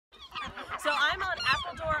So I'm on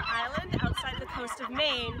Appledore Island outside the coast of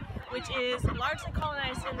Maine, which is largely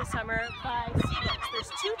colonized in the summer by seagulls. There's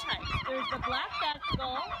two types. There's the black-backed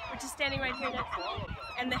gull, which is standing right here next to me,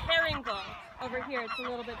 and the herring gull over here. It's a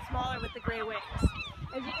little bit smaller with the gray wings.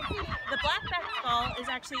 As you can see, the black-backed gull is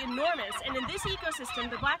actually enormous, and in this ecosystem,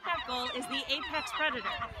 the black-backed gull is the apex predator.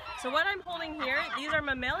 So what I'm holding here, these are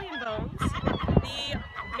mammalian bones. The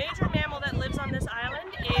major mammal that lives on this island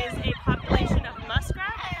is a population of muskrat.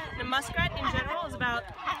 The muskrat in general is about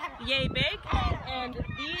yay big, and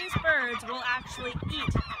these birds will actually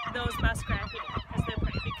eat those muskrat as their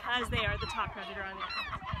prey because they are the top predator on the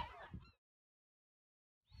island.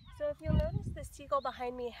 So if you'll notice, the seagull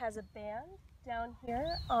behind me has a band down here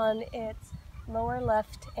on its lower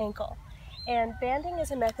left ankle. And banding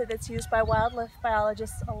is a method that's used by wildlife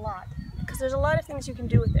biologists a lot because there's a lot of things you can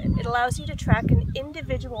do with it. It allows you to track an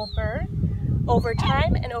individual bird over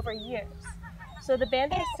time and over years. So the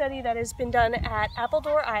banding study that has been done at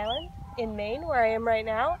Appledore Island in Maine, where I am right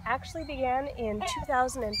now, actually began in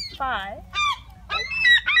 2005.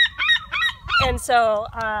 And so,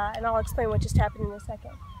 and I'll explain what just happened in a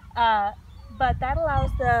second. But that allows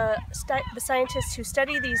the scientists who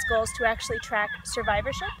study these gulls to actually track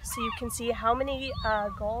survivorship. So you can see how many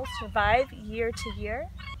gulls survive year to year.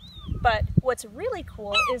 But what's really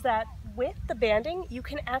cool is that with the banding, you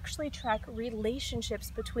can actually track relationships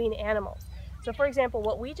between animals. So for example,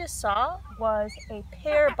 what we just saw was a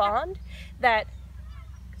pair bond that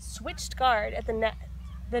switched guard at the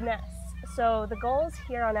nest. So the gulls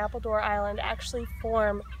here on Appledore Island actually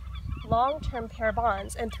form long-term pair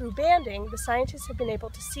bonds, and through banding, the scientists have been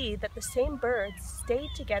able to see that the same birds stay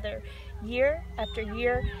together year after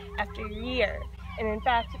year after year. And in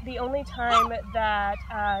fact, the only time that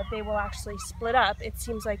they will actually split up, it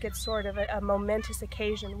seems like it's sort of a momentous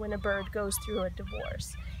occasion when a bird goes through a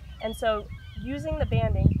divorce. And so using the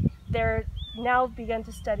banding, they're now begun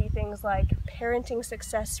to study things like parenting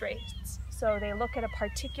success rates. So they look at a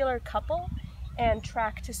particular couple and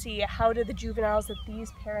track to see how do the juveniles that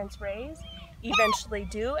these parents raise eventually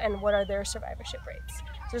do and what are their survivorship rates.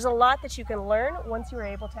 So there's a lot that you can learn once you are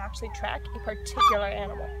able to actually track a particular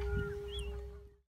animal.